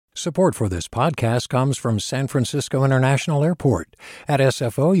Support for this podcast comes from San Francisco International Airport. At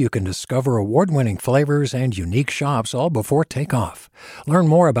SFO, you can discover award-winning flavors and unique shops all before takeoff. Learn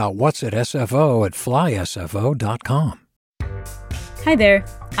more about what's at SFO at flysfo.com. Hi there,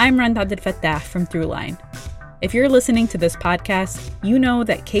 I'm Rand Abdel Fattah from Throughline. If you're listening to this podcast, you know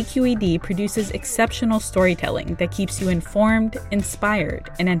that KQED produces exceptional storytelling that keeps you informed, inspired,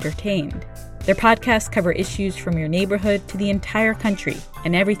 and entertained. Their podcasts cover issues from your neighborhood to the entire country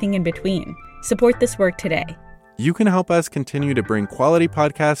and everything in between. Support this work today. You can help us continue to bring quality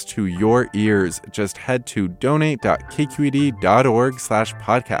podcasts to your ears. Just head to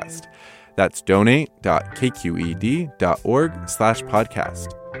donate.kqed.org/podcast. That's donate.kqed.org/podcast.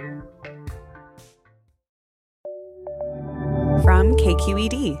 From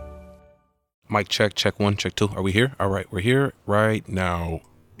KQED. Mic check, check 1, check 2. Are we here? All right, we're here right now.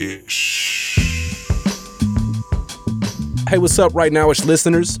 Hey, what's up right now-ish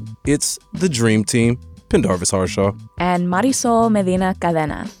listeners? It's the Dream Team, Pendarvis Harshaw. And Marisol Medina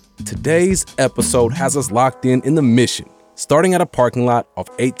Cadena. Today's episode has us locked in the mission, starting at a parking lot off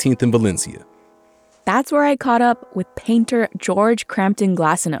 18th and Valencia. That's where I caught up with painter George Crampton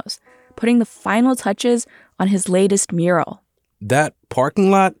Glassanos, putting the final touches on his latest mural. That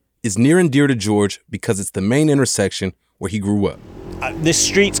parking lot is near and dear to George because it's the main intersection where he grew up. This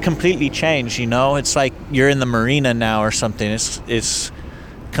street's completely changed, you know? It's like you're in the marina now or something. It's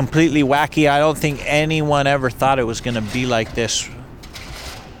completely wacky. I don't think anyone ever thought it was going to be like this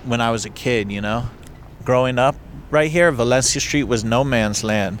when I was a kid, you know? Growing up right here, Valencia Street was no man's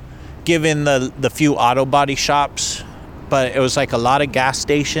land, given the few auto body shops, but it was like a lot of gas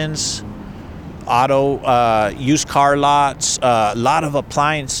stations, used car lots, a lot of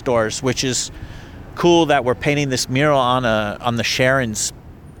appliance stores, which is cool that we're painting this mural on the Sharon's,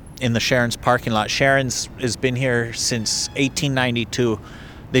 in the Sharon's parking lot. Sharon's has been here since 1892.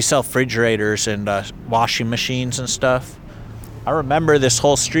 They sell refrigerators and washing machines and stuff. I remember this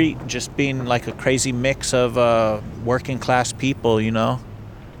whole street just being like a crazy mix of working class people, you know,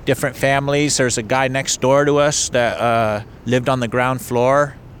 different families. There's a guy next door to us that lived on the ground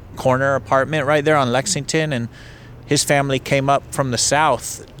floor, corner apartment right there on Lexington, and his family came up from the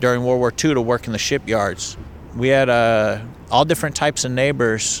South during World War II to work in the shipyards. We had all different types of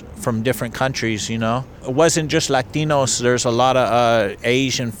neighbors from different countries, you know. It wasn't just Latinos. There's a lot of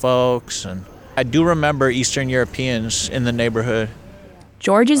Asian folks. And I do remember Eastern Europeans in the neighborhood.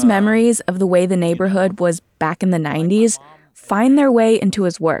 George's memories of the way the neighborhood was back in the 90s find their way into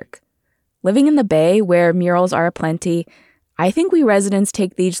his work. Living in the Bay, where murals are aplenty, I think we residents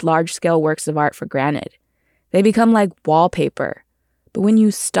take these large-scale works of art for granted. They become like wallpaper. But when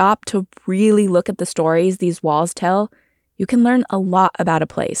you stop to really look at the stories these walls tell, you can learn a lot about a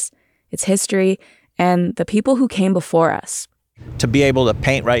place, its history, and the people who came before us. To be able to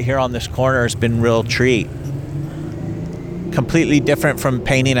paint right here on this corner has been a real treat. Completely different from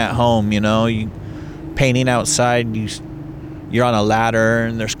painting at home, you know. Painting outside, you're on a ladder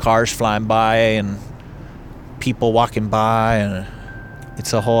and there's cars flying by and people walking by, and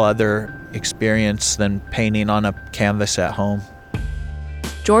it's a whole other experience than painting on a canvas at home.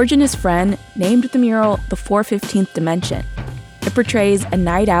 George and his friend named the mural The 415th Dimension. It portrays a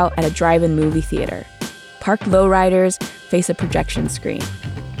night out at a drive-in movie theater. Parked lowriders face a projection screen.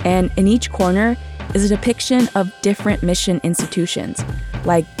 And in each corner is a depiction of different mission institutions,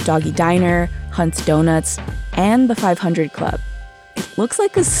 like Doggy Diner, Hunt's Donuts, and the 500 Club. It looks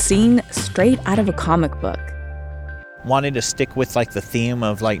like a scene straight out of a comic book. Wanted to stick with like the theme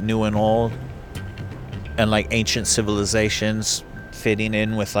of like new and old and like ancient civilizations fitting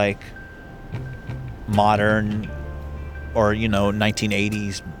in with like modern or, you know,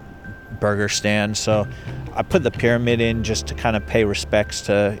 1980s burger stand. So I put the pyramid in just to kind of pay respects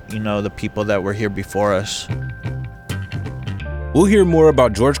to, you know, the people that were here before us. We'll hear more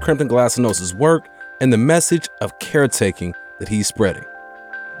about George Crampton Glassanos' work and the message of caretaking that he's spreading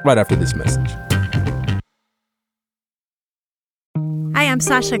right after this message. Hi, I'm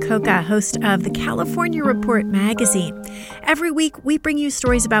Sasha Coca, host of the California Report magazine. Every week, we bring you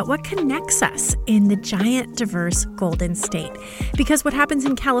stories about what connects us in the giant, diverse Golden State. Because what happens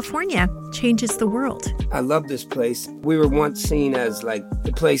in California changes the world. I love this place. We were once seen as like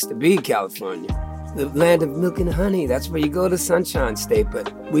the place to be, California. The land of milk and honey. That's where you go to Sunshine State,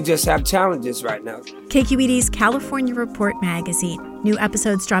 but we just have challenges right now. KQED's California Report magazine. New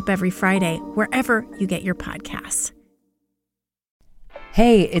episodes drop every Friday, wherever you get your podcasts.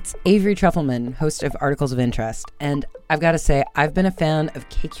 Hey, it's Avery Trufelman, host of Articles of Interest, and I've got to say, I've been a fan of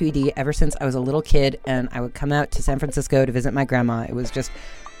KQED ever since I was a little kid, and I would come out to San Francisco to visit my grandma. It was just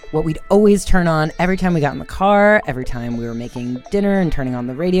what we'd always turn on every time we got in the car, every time we were making dinner and turning on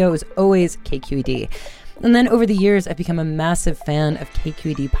the radio. It was always KQED. And then over the years, I've become a massive fan of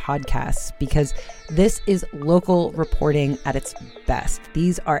KQED podcasts because this is local reporting at its best.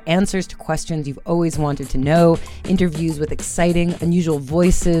 These are answers to questions you've always wanted to know, interviews with exciting, unusual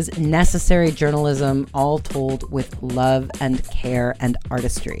voices, necessary journalism, all told with love and care and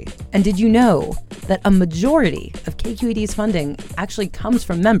artistry. And did you know that a majority of KQED's funding actually comes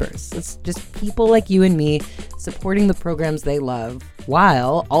from members? It's just people like you and me supporting the programs they love,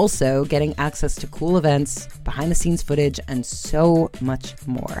 while also getting access to cool events, behind-the-scenes footage, and so much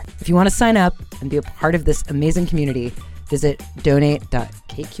more. If you want to sign up and be a part of this amazing community, visit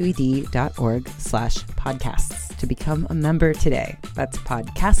donate.kqed.org/podcasts to become a member today. That's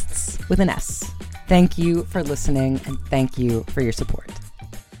podcasts with an S. Thank you for listening, and thank you for your support.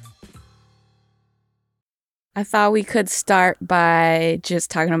 I thought we could start by just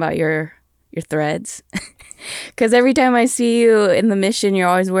talking about your threads. Because every time I see you in the mission, you're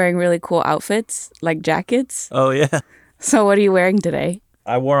always wearing really cool outfits, like jackets. Oh, yeah. So what are you wearing today?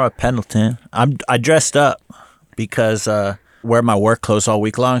 I wore a Pendleton. I dressed up because wear my work clothes all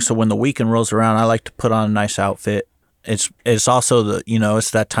week long. So when the weekend rolls around, I like to put on a nice outfit. It's also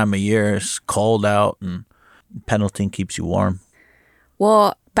it's that time of year. It's cold out, and Pendleton keeps you warm.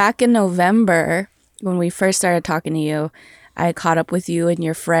 Well, back in November, when we first started talking to you, I caught up with you and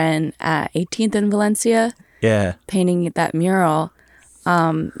your friend at 18th in Valencia. Yeah. Painting that mural.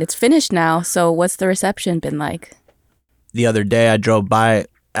 It's finished now. So what's the reception been like? The other day I drove by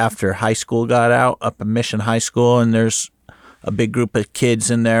after high school got out up at Mission High School, and there's a big group of kids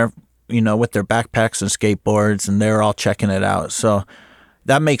in there, with their backpacks and skateboards, and they're all checking it out. So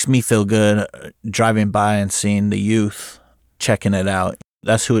that makes me feel good, driving by and seeing the youth checking it out.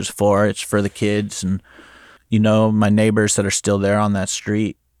 That's who it's for. It's for the kids and, my neighbors that are still there on that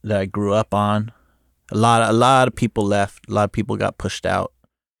street that I grew up on. A lot of people left. A lot of people got pushed out.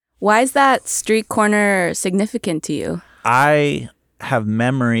 Why is that street corner significant to you? I have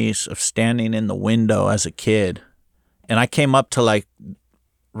memories of standing in the window as a kid, and I came up to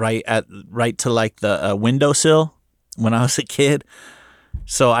right to the windowsill when I was a kid.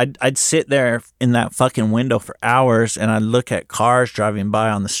 So I'd sit there in that fucking window for hours, and I'd look at cars driving by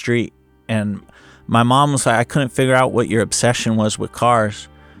on the street. And my mom was like, I couldn't figure out what your obsession was with cars.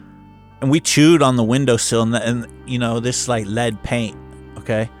 And we chewed on the windowsill and this lead paint,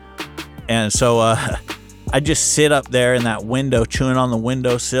 okay? And so I just sit up there in that window chewing on the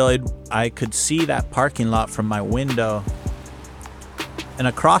windowsill. I could see that parking lot from my window. And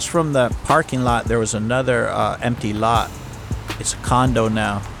across from the parking lot, there was another empty lot. It's a condo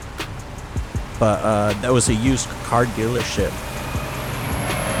now. But that was a used car dealership.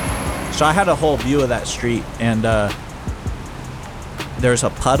 So I had a whole view of that street, and there's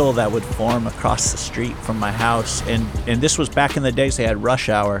a puddle that would form across the street from my house. And this was back in the days they had rush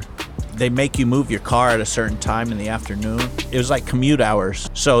hour. They make you move your car at a certain time in the afternoon. It was like commute hours.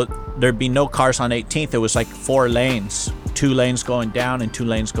 So there'd be no cars on 18th. It was like 4 lanes, 2 lanes going down and 2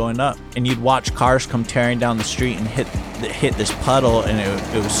 lanes going up. And you'd watch cars come tearing down the street and hit this puddle, and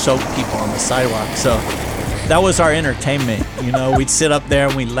it would soak people on the sidewalk. So that was our entertainment. We'd sit up there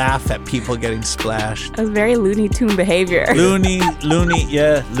and we'd laugh at people getting splashed. That was very Looney Tune behavior. Looney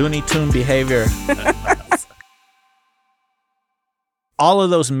Tune behavior. All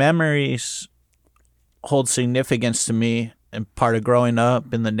of those memories hold significance to me, and part of growing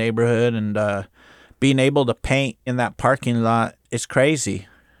up in the neighborhood and being able to paint in that parking lot. It's crazy.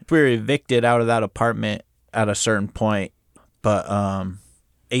 We were evicted out of that apartment at a certain point, but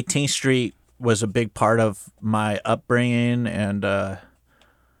 18th Street was a big part of my upbringing, and it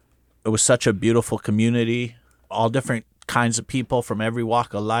was such a beautiful community. All different kinds of people from every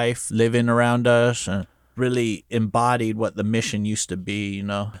walk of life living around us, and really embodied what the mission used to be,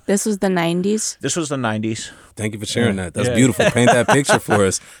 This was the 90s? This was the 90s. Thank you for sharing that. That's beautiful. Paint that picture for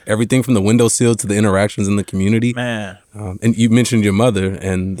us. Everything from the windowsill to the interactions in the community. Man. And you mentioned your mother,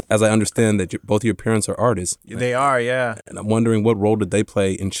 and as I understand that both of your parents are artists. They are, yeah. And I'm wondering, what role did they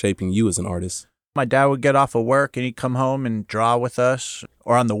play in shaping you as an artist? My dad would get off of work and he'd come home and draw with us.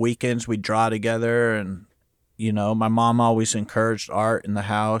 Or on the weekends, we'd draw together. And, my mom always encouraged art in the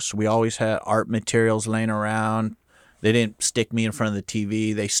house. We always had art materials laying around. They didn't stick me in front of the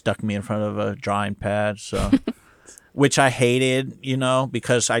TV. They stuck me in front of a drawing pad. So, which I hated,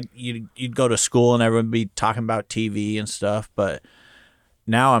 because you'd go to school and everyone would be talking about TV and stuff. But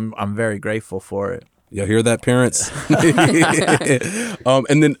now I'm very grateful for it. Y'all hear that, parents?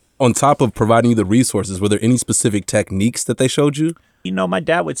 And then on top of providing you the resources, were there any specific techniques that they showed you? My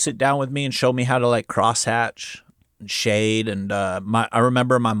dad would sit down with me and show me how to crosshatch and shade. And I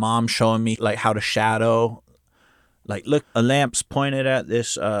remember my mom showing me like how to shadow. Like, look, a lamp's pointed at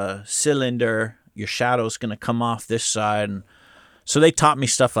this cylinder. Your shadow's going to come off this side. And so they taught me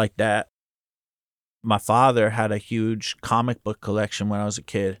stuff like that. My father had a huge comic book collection when I was a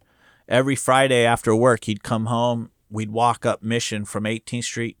kid. Every Friday after work, he'd come home. We'd walk up Mission from 18th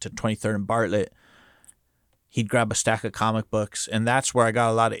Street to 23rd and Bartlett. He'd grab a stack of comic books. And that's where I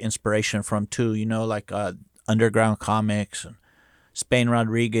got a lot of inspiration from, too. You know, like underground comics, and Spain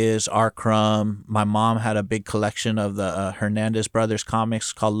Rodriguez, R. Crumb. My mom had a big collection of the Hernandez Brothers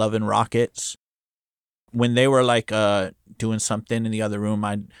comics called Love and Rockets. When they were like doing something in the other room,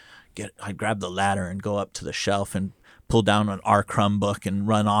 I'd grab the ladder and go up to the shelf and pull down an R. Crumb book and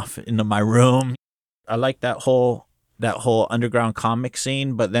run off into my room. I like that whole underground comic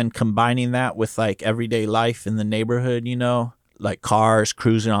scene, but then combining that with like everyday life in the neighborhood, you know, like cars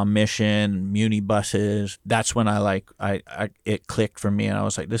cruising on Mission, muni buses. That's when it clicked for me, and I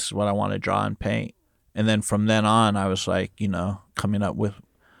was like, this is what I want to draw and paint. And then from then on, I was like, you know, coming up with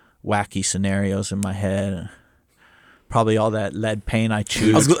wacky scenarios in my head. Probably all that lead paint I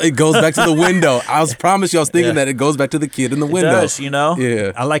chewed. It goes back to the window. I promise you, I was thinking that it goes back to the kid in the window. It does, you know?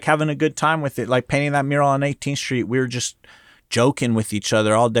 Yeah. I like having a good time with it. Like painting that mural on 18th Street, we were just joking with each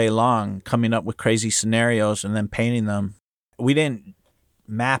other all day long, coming up with crazy scenarios and then painting them. We didn't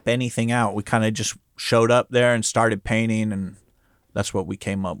map anything out. We kind of just showed up there and started painting, and that's what we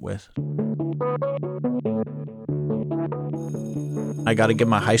came up with. I got to give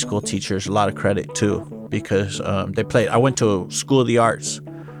my high school teachers a lot of credit, too, because they played. I went to a School of the Arts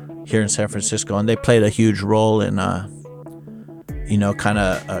here in San Francisco, and they played a huge role in, you know, kind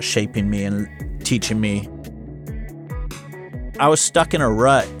of shaping me and teaching me. I was stuck in a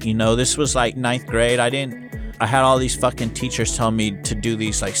rut, you know. This was like 9th grade. I had all these fucking teachers tell me to do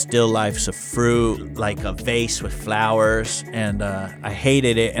these like still lifes of fruit, like a vase with flowers, and I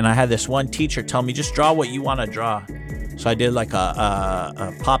hated it. And I had this one teacher tell me, just draw what you want to draw. So I did like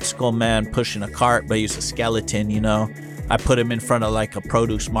a popsicle man pushing a cart, but he was a skeleton, you know. I put him in front of like a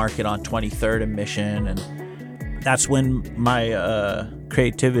produce market on 23rd and Mission, and that's when my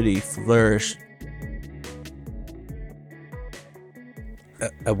creativity flourished.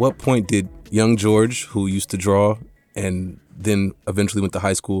 At what point did young George, who used to draw and then eventually went to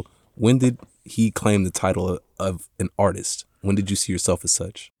high school, when did he claim the title of an artist? When did you see yourself as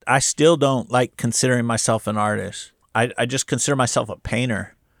such? I still don't like considering myself an artist. I just consider myself a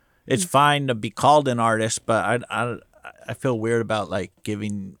painter. It's fine to be called an artist, but I feel weird about like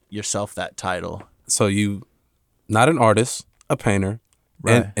giving yourself that title. So you, not an artist, a painter,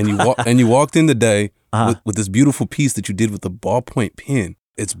 right? And you walked in today with this beautiful piece that you did with a ballpoint pen.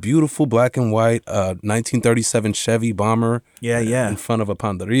 It's beautiful, black and white, 1937 Chevy Bomber. Yeah. In front of a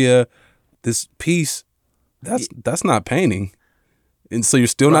Panderia. This piece, that's not painting. And so you're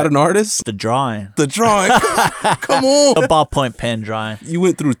still not an artist? The drawing. Come on. A ballpoint pen drawing. You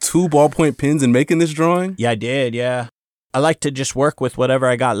went through 2 ballpoint pens in making this drawing? Yeah, I did, yeah. I like to just work with whatever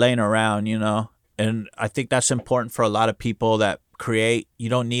I got laying around, you know. And I think that's important for a lot of people that create. You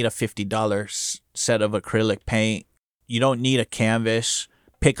don't need a $50 set of acrylic paint. You don't need a canvas.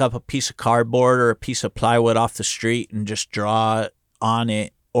 Pick up a piece of cardboard or a piece of plywood off the street and just draw on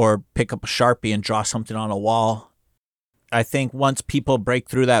it, or pick up a Sharpie and draw something on a wall. I think once people break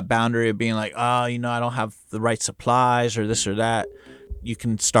through that boundary of being like, oh, you know, I don't have the right supplies or this or that, you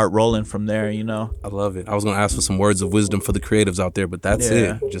can start rolling from there, you know? I love it. I was going to ask for some words of wisdom for the creatives out there, but that's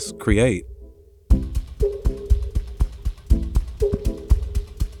it. Just create.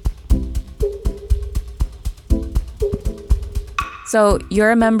 So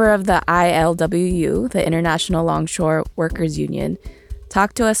you're a member of the ILWU, the International Longshore Workers Union.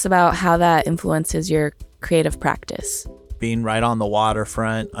 Talk to us about how that influences your creative practice. Being right on the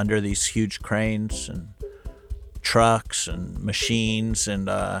waterfront under these huge cranes and trucks and machines and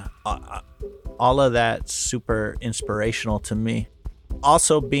all of that's super inspirational to me.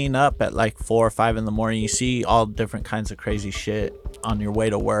 Also being up at like 4 or 5 in the morning, you see all different kinds of crazy shit on your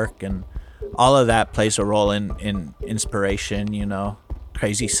way to work, and all of that plays a role in inspiration, you know,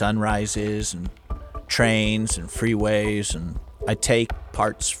 crazy sunrises and trains and freeways. And I take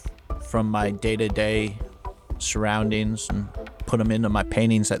parts from my day-to-day surroundings and put them into my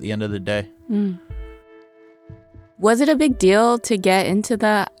paintings at the end of the day. Was it a big deal to get into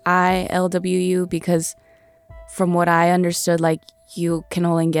the ILWU? Because from what I understood, like, you can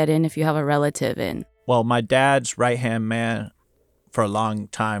only get in if you have a relative in. Well, my dad's right-hand man for a long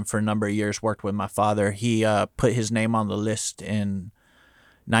time, for a number of years, worked with my father. He put his name on the list in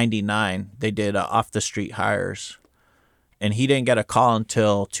 99. They did off-the-street hires. And he didn't get a call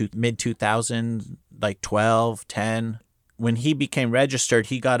until mid-2000, like 12, 10. When he became registered,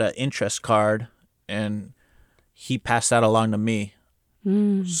 he got an interest card, and he passed that along to me.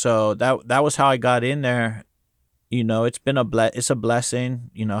 So that was how I got in there. You know, it's been it's a blessing,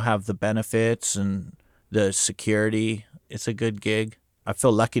 you know, have the benefits and the security. It's a good gig. I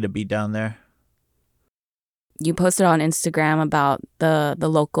feel lucky to be down there. You posted on Instagram about the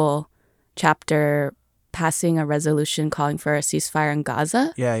local chapter passing a resolution calling for a ceasefire in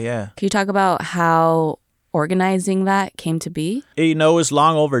Gaza. Yeah. Can you talk about how organizing that came to be? You know, it was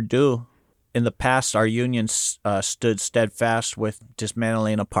long overdue. In the past, our union stood steadfast with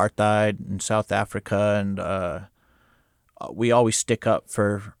dismantling apartheid in South Africa, and we always stick up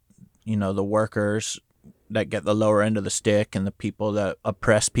for, you know, the workers that get the lower end of the stick and the people that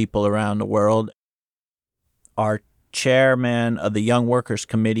oppress people around the world. Our chairman of the Young Workers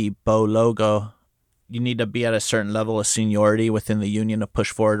Committee, Bo Logo, you need to be at a certain level of seniority within the union to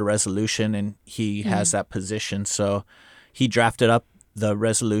push forward a resolution, and he has that position. So he drafted up the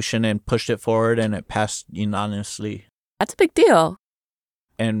resolution and pushed it forward, and it passed unanimously. That's a big deal.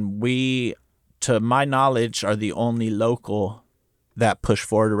 And we, to my knowledge, are the only local that pushed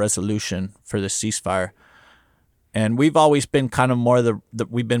forward a resolution for the ceasefire. And we've always been kind of more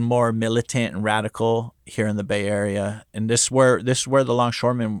we've been more militant and radical here in the Bay Area, and this is where the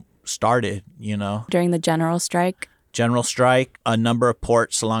longshoremen started. You know, during the general strike. A number of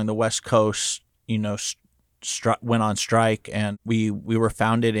ports along the West Coast, you know, went on strike, and we were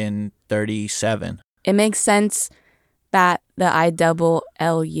founded in 1937. It makes sense that the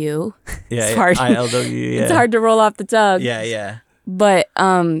ILLU. Yeah, hard. ILW. Yeah. It's hard to roll off the tongue. Yeah. But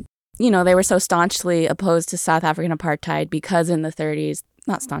you know, they were so staunchly opposed to South African apartheid because in the 1930s,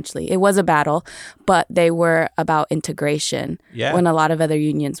 not staunchly, it was a battle, but they were about integration when a lot of other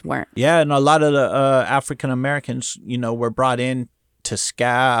unions weren't. Yeah, and a lot of the African Americans, you know, were brought in to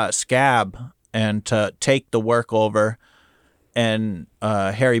scab and to take the work over. And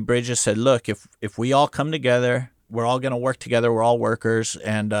Harry Bridges said, look, if we all come together, we're all going to work together, we're all workers,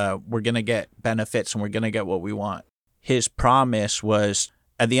 and we're going to get benefits and we're going to get what we want. His promise was,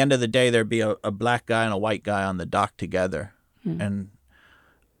 at the end of the day, there'd be a black guy and a white guy on the dock together. And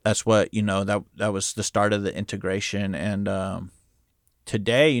that's what, you know, that was the start of the integration. And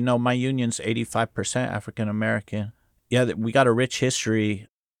today, you know, my union's 85% African American. Yeah, we got a rich history.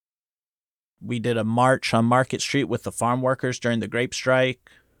 We did a march on Market Street with the farm workers during the grape strike.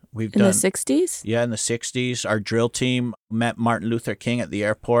 In the 60s? Yeah, in the 60s. Our drill team met Martin Luther King at the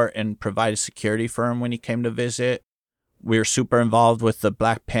airport and provided security for him when he came to visit. We were super involved with the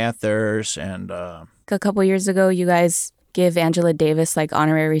Black Panthers, and a couple years ago, you guys give Angela Davis like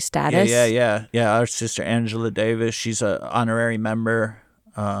honorary status. Yeah. Our sister Angela Davis, she's an honorary member.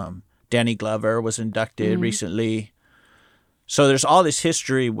 Danny Glover was inducted recently. So there's all this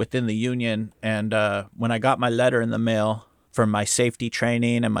history within the union, and when I got my letter in the mail for my safety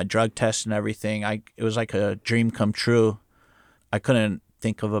training and my drug test and everything, it was like a dream come true. I couldn't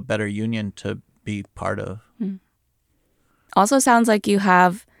think of a better union to be part of. Also sounds like you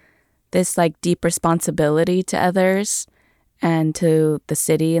have this like deep responsibility to others and to the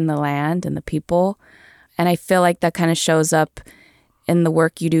city and the land and the people. And I feel like that kind of shows up in the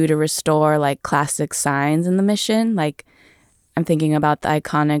work you do to restore like classic signs in the mission. Like I'm thinking about the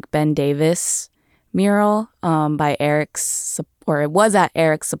iconic Ben Davis mural by it was at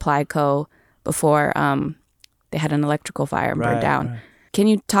Eric's Supply Co. before they had an electrical fire and burned down. Right. Can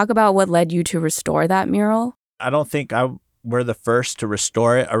you talk about what led you to restore that mural? I don't think we're the first to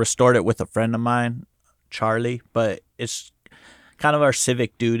restore it. I restored it with a friend of mine, Charlie, but it's kind of our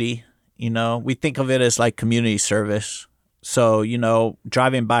civic duty. You know, we think of it as like community service. So, you know,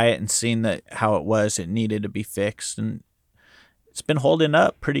 driving by it and seeing how it needed to be fixed, and it's been holding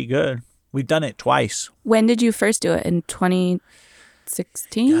up pretty good. We've done it twice. When did you first do it? In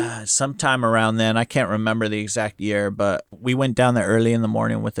 2016? Sometime around then. I can't remember the exact year, but we went down there early in the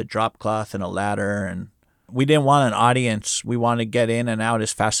morning with a drop cloth and a ladder, and we didn't want an audience. We wanted to get in and out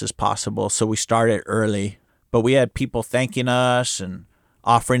as fast as possible, so we started early. But we had people thanking us and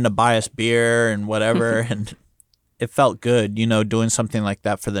offering to buy us beer and whatever, and it felt good, you know, doing something like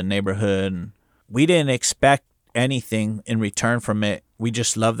that for the neighborhood. And we didn't expect anything in return from it. We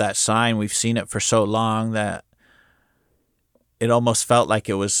just love that sign. We've seen it for so long that it almost felt like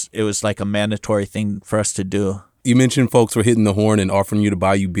it was like a mandatory thing for us to do. You mentioned folks were hitting the horn and offering you to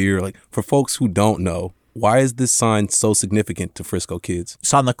buy you beer. Like, for folks who don't know, why is this sign so significant to Frisco kids?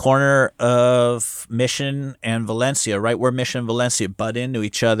 It's on the corner of Mission and Valencia, right where Mission and Valencia butt into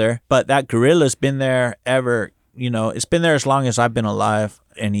each other. But that gorilla's been there ever, you know, it's been there as long as I've been alive.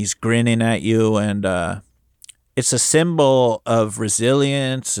 And he's grinning at you. And it's a symbol of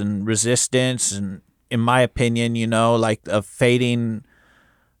resilience and resistance, and in my opinion, like a fading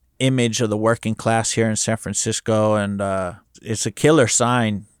image of the working class here in San Francisco. And it's a killer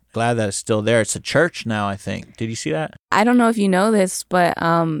sign. Glad that it's still there. It's a church now, I think. Did you see that? I don't know if you know this, but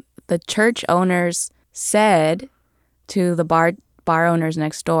the church owners said to the bar owners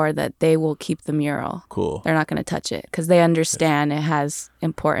next door that they will keep the mural. Cool. They're not going to touch it because they understand it has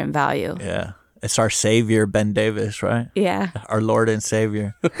important value. Yeah. It's our savior, Ben Davis, right? Yeah. Our Lord and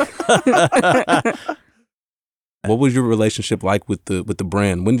Savior. What was your relationship like with the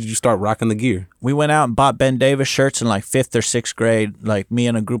brand? When did you start rocking the gear? We went out and bought Ben Davis shirts in like 5th or 6th grade, like me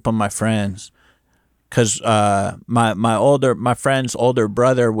and a group of my friends. Because my friend's older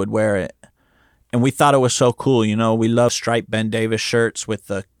brother would wear it. And we thought it was so cool, We love striped Ben Davis shirts with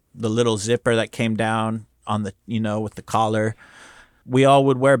the little zipper that came down on the, with the collar. We all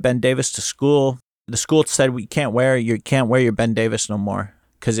would wear Ben Davis to school. The school said you can't wear your Ben Davis no more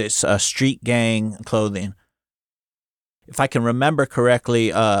because it's street gang clothing. If I can remember correctly,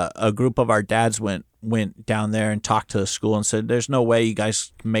 a group of our dads went down there and talked to the school and said, "There's no way you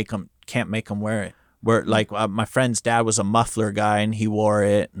guys can't make them wear it." Where my friend's dad was a muffler guy and he wore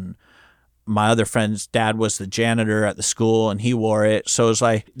it, and my other friend's dad was the janitor at the school and he wore it. So it's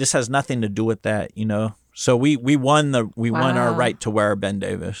like this has nothing to do with that, So we won our right to wear Ben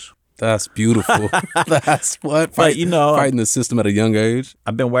Davis. That's beautiful. That's what. Fighting the system at a young age.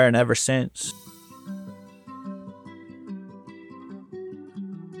 I've been wearing ever since.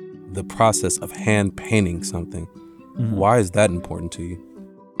 The process of hand painting something. Mm-hmm. Why is that important to you?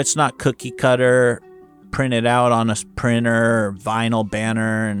 It's not cookie cutter, printed out on a printer, or vinyl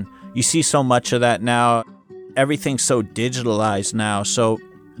banner, and you see so much of that now. Everything's so digitalized now. So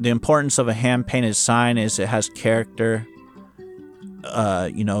the importance of a hand painted sign is it has character.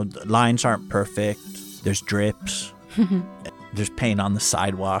 The lines aren't perfect. There's drips. There's paint on the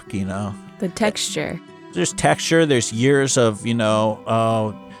sidewalk. The texture. There's texture. There's years of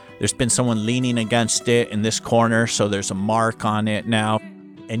there's been someone leaning against it in this corner, so there's a mark on it now.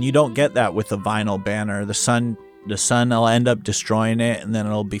 And you don't get that with a vinyl banner. The sun will end up destroying it, and then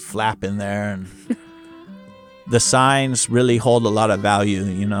it'll be flapping there. And the signs really hold a lot of value,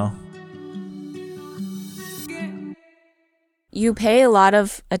 You pay a lot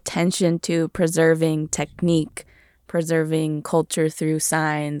of attention to preserving technique, preserving culture through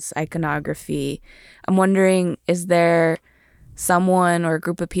signs, iconography. I'm wondering, is there someone or a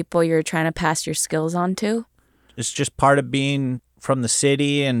group of people you're trying to pass your skills on to? It's just part of being from the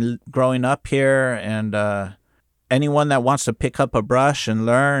city and growing up here, and anyone that wants to pick up a brush and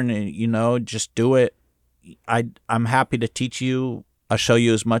learn, just do it. I'm happy to teach you. I'll show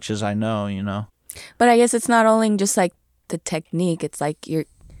you as much as I know, But I guess it's not only just like the technique. It's like you're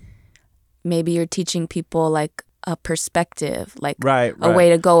teaching people like a perspective, like right. a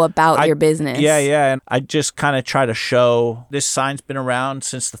way to go about your business. Yeah. And I just kind of try to show this sign's been around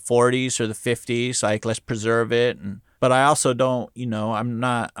since the 40s or the 50s. Like, let's preserve it. But I also don't, I'm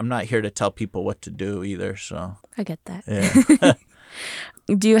not here to tell people what to do either. So I get that. Yeah.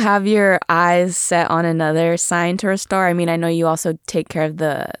 Do you have your eyes set on another sign to restore? I mean, I know you also take care of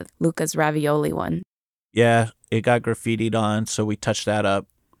the Luca's Ravioli one. Yeah, it got graffitied on, so we touched that up.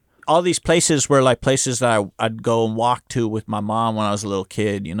 All these places were like places that I'd go and walk to with my mom when I was a little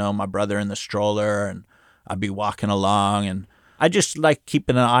kid, my brother in the stroller, and I'd be walking along, and I just like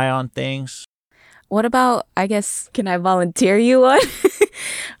keeping an eye on things. What about, I guess, can I volunteer you one?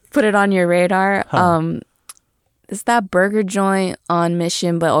 Put it on your radar. It's that burger joint on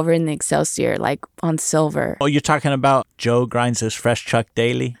Mission, but over in the Excelsior, like on Silver. Oh, you're talking about Joe grinds his fresh chuck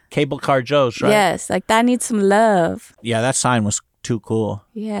daily? Cable Car Joe's, right? Yes, like that needs some love. Yeah, that sign was too cool.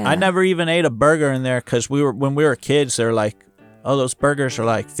 Yeah. I never even ate a burger in there because when we were kids, they're like, oh, those burgers are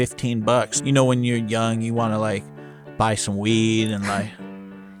like $15. When you're young, you want to like buy some weed and like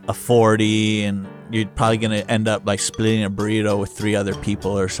a 40, and you're probably going to end up like splitting a burrito with 3 other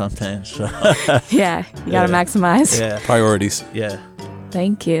people or something. So yeah, you got to maximize. Yeah. Priorities. Yeah.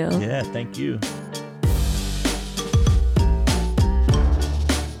 Thank you. Yeah, thank you.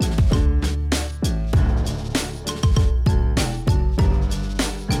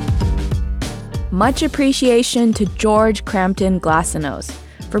 Much appreciation to George Crampton Glassanos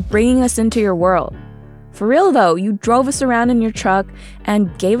for bringing us into your world. For real though, you drove us around in your truck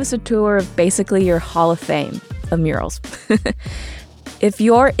and gave us a tour of basically your Hall of Fame of murals. If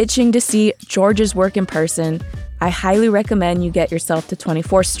you're itching to see George's work in person, I highly recommend you get yourself to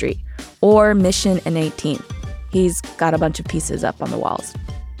 24th Street or Mission and 18th. He's got a bunch of pieces up on the walls.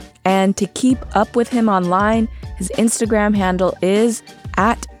 And to keep up with him online, his Instagram handle is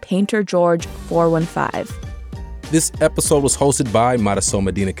 @PainterGeorge415. This episode was hosted by Marisol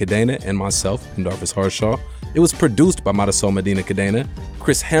Medina Cadena and myself, Darvis Harshaw. It was produced by Marisol Medina Cadena.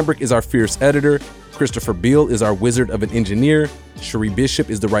 Chris Hambrick is our fierce editor. Christopher Beal is our wizard of an engineer. Cherie Bishop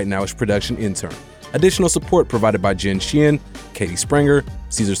is the Right Nowish production intern. Additional support provided by Jen Sheehan, Katie Springer,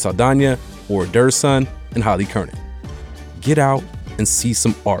 Cesar Saldana, Or Dursun, and Holly Kernan. Get out and see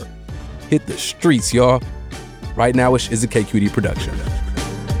some art. Hit the streets, y'all. Right Nowish is a KQED production.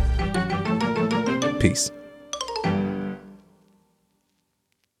 Peace.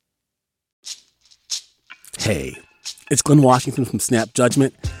 Hey, it's Glenn Washington from Snap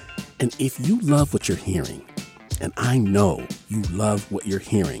Judgment. And if you love what you're hearing, and I know you love what you're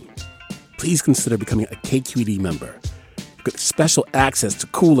hearing, please consider becoming a KQED member. You get special access to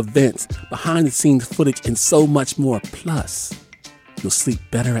cool events, behind-the-scenes footage, and so much more. Plus, you'll sleep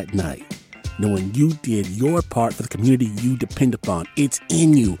better at night knowing you did your part for the community you depend upon. It's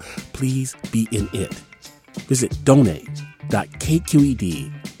in you. Please be in it. Visit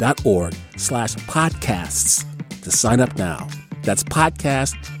donate.kqed.org/podcasts to sign up now. That's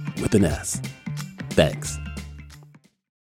podcast with an S. Thanks.